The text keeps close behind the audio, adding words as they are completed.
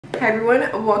Hi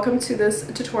everyone, welcome to this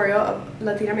tutorial of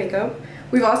Latina makeup.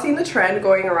 We've all seen the trend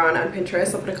going around on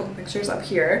Pinterest. I'll put a couple pictures up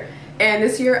here. And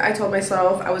this year I told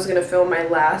myself I was going to film my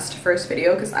first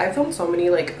video because I filmed so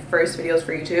many like first videos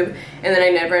for YouTube and then I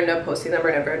never end up posting them or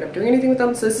never end up doing anything with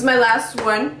them. So this is my last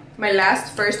one,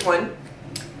 first one.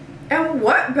 And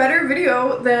what better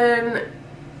video than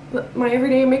my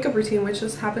everyday makeup routine, which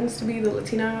just happens to be the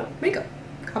Latina makeup,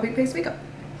 copy paste makeup.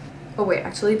 Oh wait,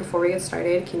 actually before we get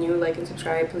started, can you like and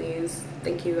subscribe please?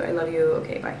 Thank you, I love you.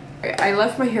 Okay, bye. I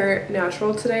left my hair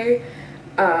natural today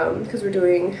because we're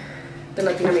doing the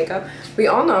Latina makeup. We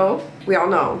all know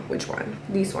which one,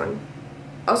 this one.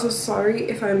 Also, sorry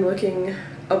if I'm looking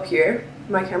up here.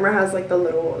 My camera has like the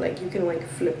little, like you can like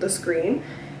flip the screen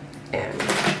and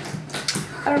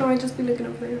I don't know, I just be looking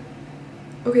over there.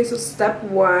 Okay, so step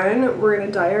one, we're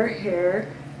gonna dye our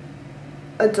hair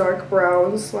a dark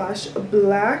brown slash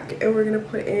black and we're gonna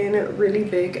put in really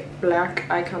big black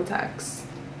eye contacts.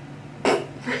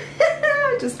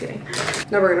 Just kidding.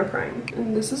 Now we're gonna prime.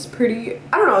 And this is pretty,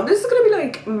 I don't know, this is gonna be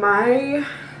like my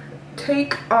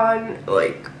take on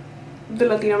like the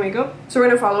Latina makeup. So we're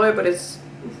gonna follow it, but it's,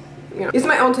 you know, it's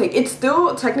my own take. It's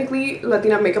still technically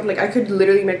Latina makeup. Like I could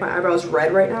literally make my eyebrows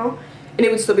red right now and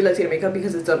it would still be Latina makeup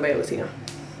because it's done by a Latina.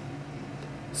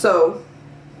 So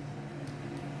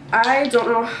I don't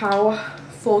know how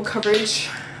full coverage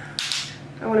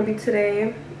I want to be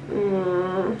today.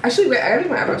 Actually, wait, I gotta do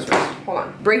my eyebrows first. Hold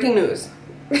on. Breaking news.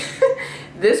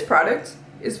 This product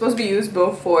is supposed to be used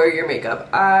before your makeup.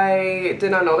 I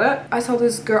did not know that. I saw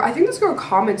this girl, I think this girl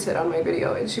commented on my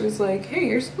video and she was like, hey,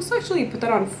 you're supposed to actually put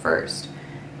that on first.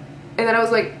 And then I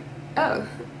was like, oh.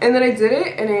 And then I did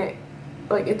it and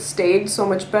it stayed so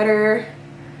much better.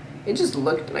 It just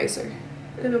looked nicer.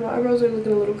 And my eyebrows are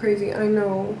looking a little crazy, I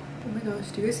know. Oh my gosh,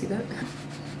 do you guys see that?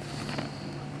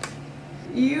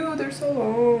 Ew, they're so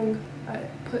long. I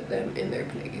put them in their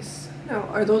place. Now,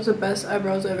 are those the best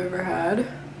eyebrows I've ever had?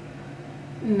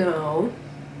 No.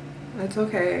 That's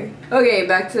okay. Okay,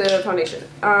 back to foundation.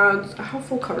 How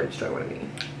full coverage do I want to be?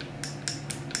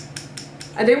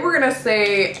 I think we're gonna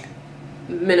say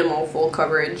minimal full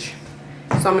coverage.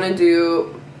 So I'm gonna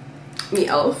do the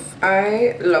e.l.f.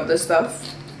 I love this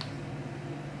stuff.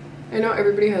 I know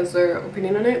everybody has their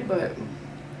opinion on it, but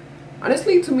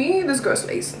honestly, to me, this girl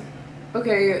slays.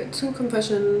 Okay, 2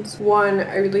 confessions. 1,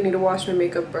 I really need to wash my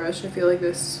makeup brush. I feel like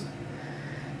this,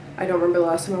 I don't remember the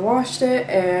last time I washed it,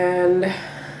 and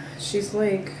she's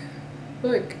like,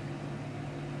 look,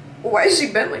 why is she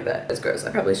bent like that? It's gross.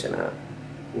 I probably should not.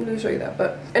 I'm gonna show you that,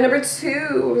 but. And number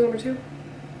 2, what was number 2?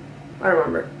 I don't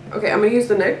remember. Okay, I'm gonna use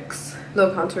the NYX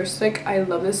Low Contour Stick. I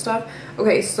love this stuff.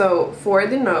 Okay, so for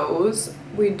the nose,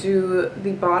 we do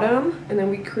the bottom and then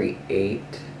we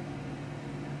create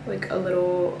like a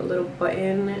little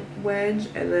button wedge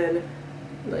and then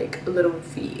like a little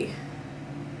V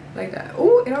like that.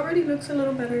 Oh, it already looks a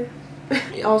little better.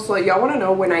 Also, y'all want to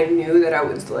know when I knew that I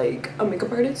was like a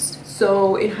makeup artist?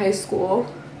 So in high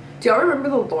school, do y'all remember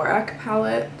the Lorac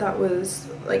palette? That was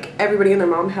like everybody and their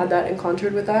mom had that and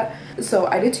contoured with that, so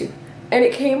I did too. And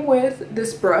it came with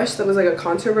this brush that was like a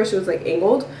contour brush. It was like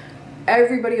angled.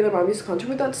 Everybody and their mom used to contour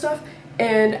with that stuff,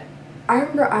 and I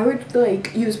remember I would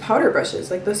like use powder brushes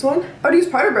like this one. I would use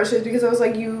powder brushes because I was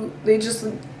like, they just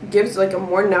gives like a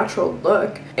more natural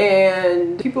look,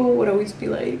 and people would always be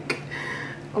like,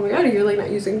 oh my god, you're like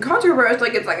not using contour brush,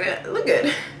 like it's like look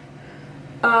good.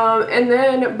 And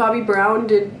then Bobbi Brown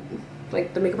did,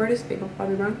 like the makeup artist,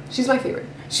 Bobbi Brown, she's my favorite.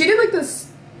 She did like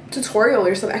this tutorial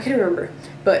or something, I can't remember,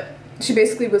 but she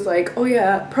basically was like, oh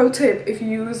yeah, pro tip, if you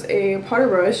use a powder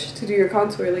brush to do your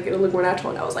contour, like it'll look more natural.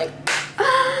 And I was like,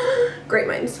 ah, great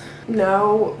minds.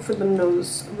 Now for the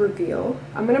nose reveal,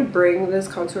 I'm gonna bring this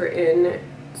contour in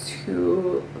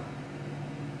to,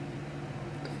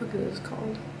 what the fuck is this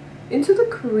called? Into the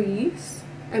crease.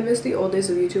 I miss the old days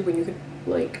of YouTube when you could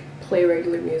like play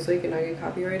regular music and not get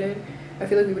copyrighted. I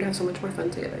feel like we would have so much more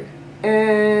fun together.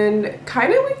 And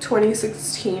kind of like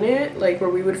 2016 it, like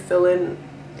where we would fill in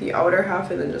the outer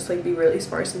half and then just like be really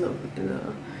sparse in the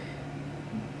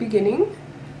beginning.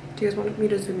 Do you guys want me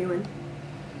to zoom you in?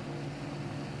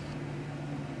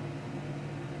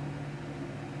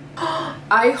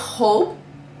 I hope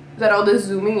that all this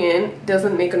zooming in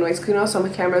doesn't make a noise, because you know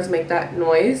some cameras make that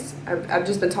noise. I've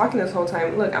just been talking this whole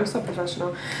time. Look, I'm so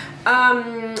professional.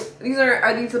 Are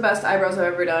these the best eyebrows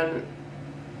I've ever done?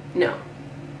 No.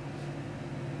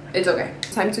 It's okay.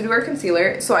 Time to do our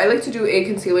concealer. So I like to do a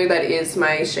concealer that is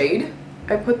my shade.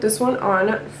 I put this one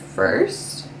on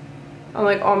first on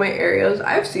like all my areas.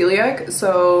 I have celiac,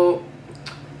 so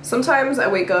sometimes I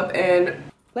wake up and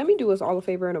Let me do us all a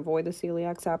favor and avoid the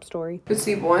celiac sap story. But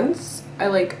see, once I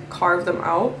like carve them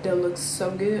out, they'll look so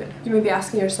good. You may be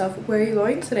asking yourself, where are you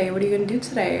going today? What are you gonna do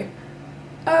today?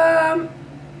 I'm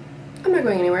not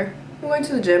going anywhere. I'm going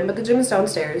to the gym, but the gym is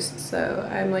downstairs, so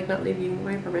I'm like not leaving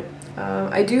my apartment.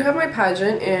 I do have my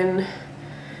pageant in,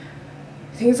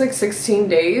 I think it's like 16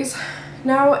 days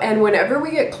now, and whenever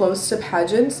we get close to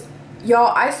pageants,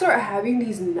 y'all, I start having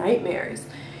these nightmares.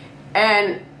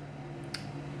 And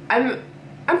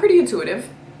I'm pretty intuitive,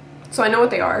 so I know what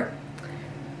they are.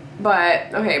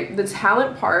 But okay, the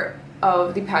talent part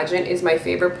of the pageant is my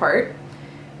favorite part,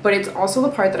 but it's also the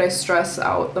part that I stress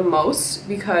out the most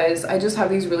because I just have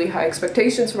these really high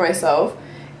expectations for myself,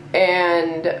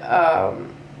 and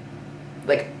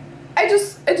like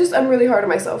I'm really hard on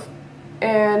myself,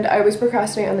 and I always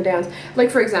procrastinate on the dance. Like,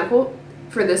 for example,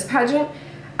 for this pageant,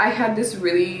 I had this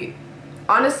really,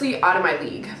 honestly, out of my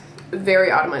league, very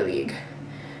out of my league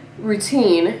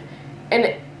routine,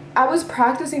 and I was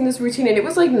practicing this routine, and it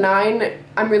was like 9,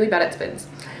 I'm really bad at spins,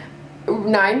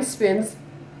 9 spins.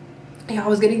 Yeah, I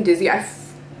was getting dizzy.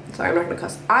 Sorry, I'm not gonna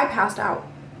cuss. I passed out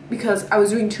because I was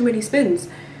doing too many spins,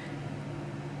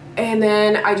 and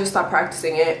then I just stopped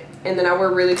practicing it, and then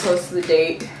we're really close to the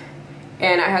date,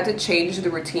 and I had to change the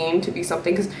routine to be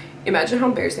something, because imagine how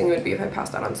embarrassing it would be if I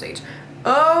passed out on stage.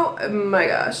 Oh my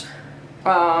gosh.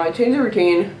 I changed the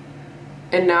routine,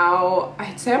 and now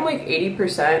I'd say I'm like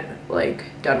 80%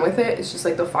 like done with it. It's just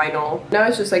like the final, now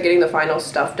it's just like getting the final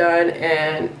stuff done.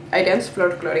 And I dance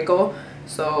folklorico,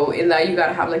 so in that you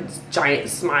gotta have like this giant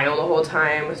smile the whole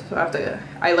time. So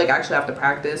I like actually have to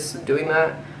practice doing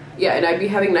that. Yeah, and I'd be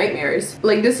having nightmares.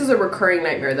 Like, this is a recurring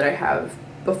nightmare that I have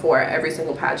before every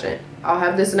single pageant. I'll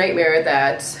have this nightmare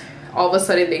that all of a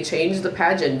sudden they change the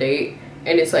pageant date,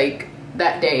 and it's like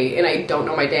that day, and I don't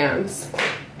know my dance,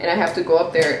 and I have to go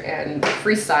up there and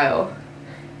freestyle,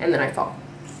 and then I fall.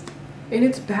 And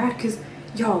it's bad because,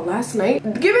 y'all, last night,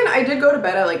 given I did go to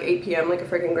bed at like 8 p.m. like a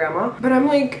freaking grandma, but I'm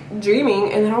like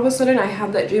dreaming, and then all of a sudden I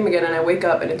have that dream again, and I wake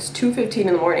up and it's 2:15 in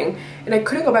the morning, and I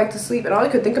couldn't go back to sleep, and all I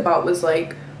could think about was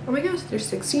like, oh my gosh, there's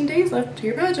 16 days left to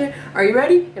your pageant. Are you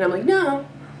ready? And I'm like, no.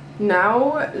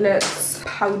 Now let's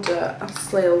powder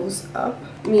ourselves up.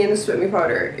 Me and the Sweat Me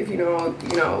powder. If you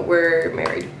know, we're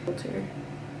married.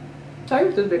 Sorry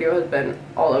if this video has been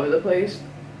all over the place.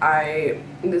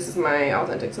 This is my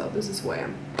authentic self. This is who I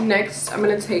am. Next, I'm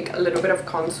gonna take a little bit of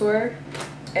contour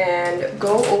and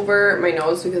go over my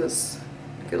nose because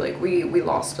I feel like we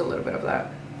lost a little bit of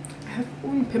that. I have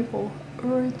one pimple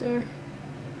right there.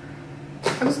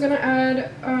 I was gonna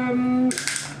add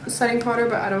setting powder,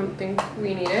 but I don't think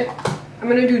we need it. I'm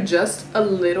gonna do just a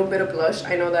little bit of blush.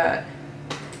 I know that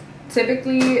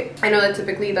typically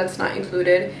that's not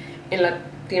included in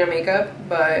Latina makeup,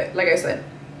 but like I said,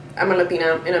 I'm a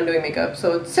Latina and I'm doing makeup,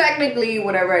 so technically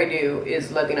whatever I do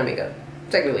is Latina makeup,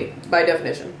 technically, by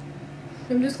definition.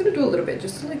 I'm just gonna do a little bit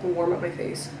just to like warm up my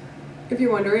face. If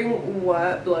you're wondering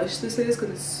what blush this is because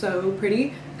it's so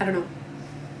pretty, I don't know.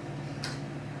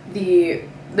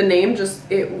 The name just,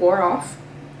 it wore off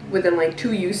within like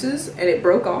 2 uses, and it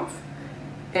broke off,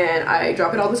 and I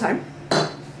drop it all the time,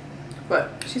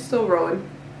 but she's still rolling.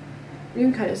 You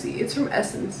can kind of see it's from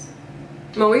Essence.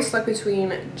 I'm always stuck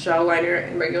between gel liner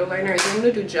and regular liner. I think I'm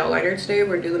gonna do gel liner today.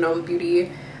 We're doing the Nova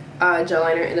Beauty gel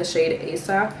liner in the shade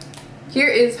ASAP. Here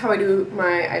is how I do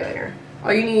my eyeliner.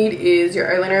 All you need is your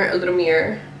eyeliner, a little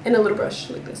mirror, and a little brush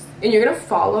like this, and you're gonna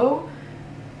follow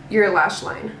your lash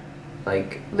line,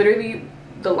 like literally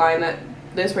the line that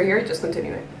this right here, just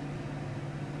continue it.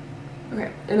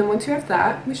 Okay, and then once you have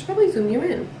that, we should probably zoom you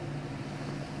in.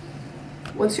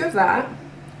 Once you have that,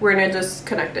 we're gonna just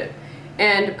connect it.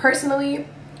 And personally,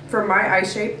 for my eye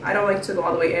shape, I don't like to go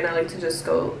all the way in. I like to just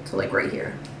go to like right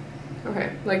here.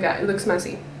 Okay, like that. It looks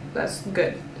messy. That's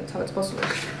good. That's how it's supposed to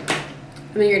look.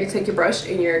 And then you're gonna take your brush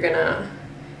and you're gonna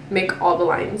make all the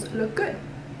lines look good.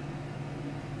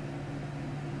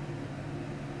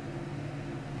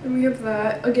 And we have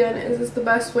that. Again, is this the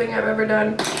best wing I've ever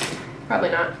done? Probably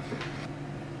not.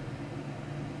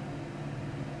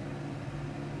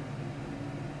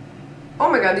 Oh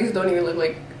my god, these don't even look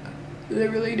like they're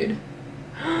related.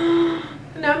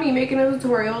 Now me making a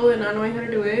tutorial and not knowing how to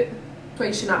do it. That's why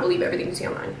you should not believe everything you see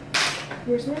online.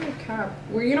 Where's my cap?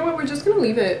 Well, you know what? We're just gonna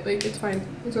leave it. Like, it's fine.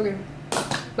 It's okay.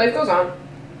 Life goes on.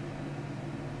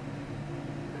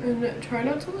 And try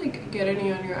not to like get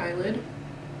any on your eyelid.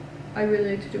 I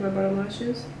really like to do my bottom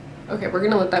lashes. Okay, we're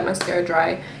gonna let that mascara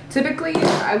dry. Typically,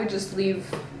 I would just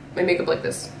leave my makeup like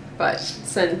this, but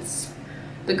since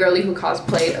the girly who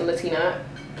cosplayed a Latina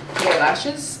wore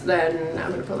lashes, then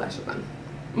I'm gonna put lashes on.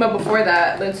 But before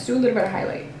that, let's do a little bit of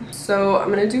highlight. So I'm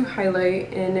gonna do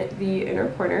highlight in the inner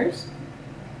corners,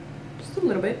 just a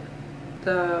little bit.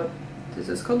 This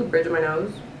is called the bridge of my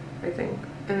nose, I think.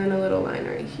 And then a little line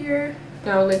right here.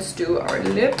 Now let's do our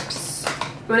lips.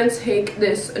 I'm gonna take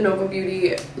this Nova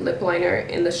Beauty lip liner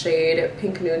in the shade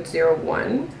Pink Nude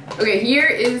 01. Okay, here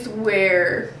is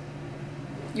where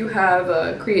you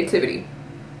have creativity.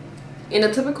 In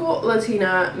a typical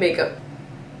Latina makeup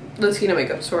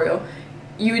tutorial,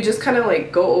 you would just kind of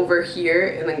like go over here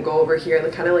and then go over here,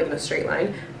 like kind of like in a straight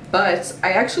line. But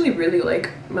I actually really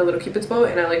like my little Cupid's bow,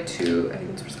 and I like to, I think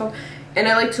that's what it's called, and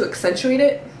I like to accentuate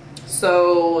it.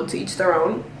 So to each their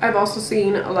own. I've also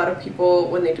seen a lot of people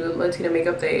when they do Latina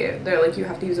makeup, they're like, you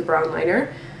have to use a brown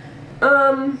liner.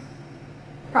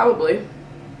 Probably,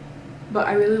 but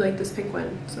I really like this pink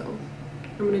one, so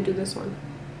I'm gonna do this one.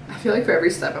 I feel like for every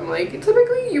step I'm like,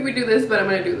 typically you would do this, but I'm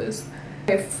gonna do this.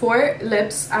 Okay, for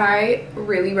lips, I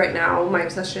really, right now, my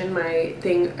obsession, my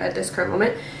thing at this current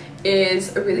moment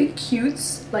is a really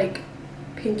cute, like,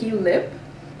 pinky lip.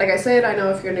 Like I said, I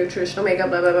know if you're nutritional makeup,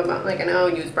 blah, blah, blah, blah, like I know,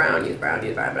 use brown,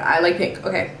 but I like pink.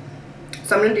 Okay,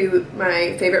 so I'm gonna do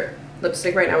my favorite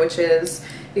lipstick right now, which is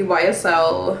the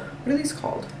YSL, what are these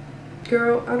called?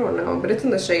 Girl, I don't know, but it's in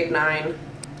the shade 9.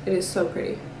 It is so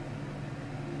pretty.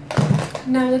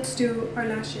 Now let's do our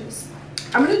lashes.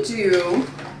 I'm gonna do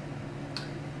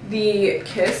the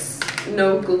Kiss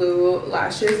No Glue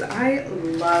lashes. I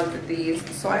love these.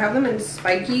 So I have them in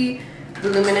spiky,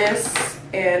 voluminous,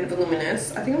 and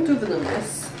voluminous. I think I'll do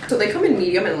voluminous. So they come in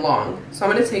medium and long. So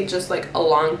I'm gonna take just like a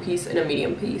long piece and a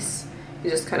medium piece. You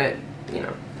just kind of, you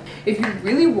know. If you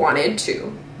really wanted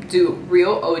to do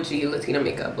real OG Latina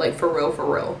makeup, like for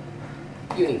real,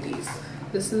 you need these.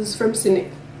 This is from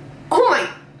Cindee. Oh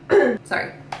my,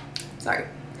 sorry.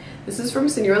 This is from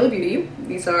Cindee Beauty.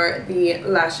 These are the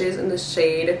lashes in the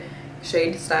shade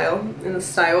style, in the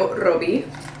style Robbie.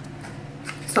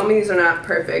 Some of these are not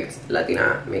perfect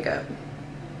Latina makeup.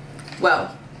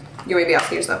 Well, you may be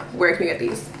asking yourself, where can you get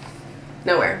these?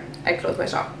 Nowhere. I closed my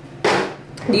shop.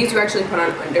 These you actually put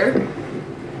on under.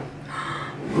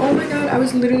 Oh my god, I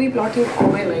was literally blocking all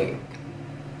my light.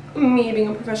 Me being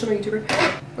a professional YouTuber.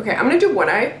 Okay, I'm gonna do one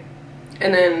eye,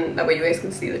 and then that way you guys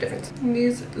can see the difference. And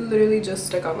these literally just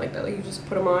stick on like that. Like you just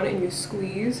put them on and you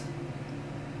squeeze,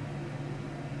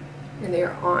 and they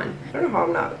are on. I don't know how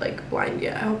I'm not like blind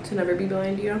yet. I hope to never be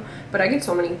blind, you know, but I get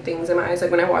so many things in my eyes.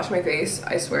 Like when I wash my face,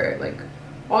 I swear, like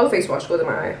all the face wash goes in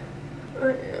my eye.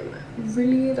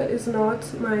 Really, that is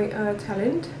not my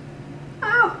talent.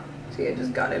 Ow! See, I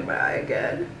just got in my eye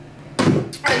again.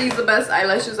 Are these the best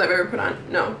eyelashes I've ever put on?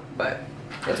 No, but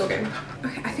it's okay.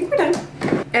 Okay, I think we're done.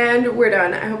 And we're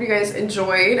done. I hope you guys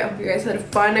enjoyed. I hope you guys had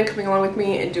fun coming along with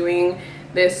me and doing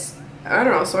this, I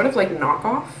don't know, sort of like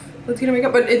knockoff Latina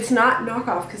makeup. But it's not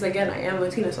knockoff because, again, I am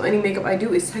Latina, so any makeup I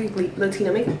do is technically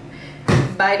Latina makeup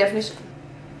by definition.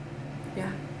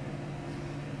 Yeah.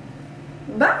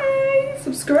 Bye!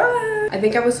 Subscribe! I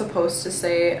think I was supposed to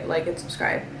say like and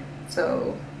subscribe,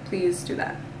 so please do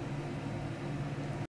that.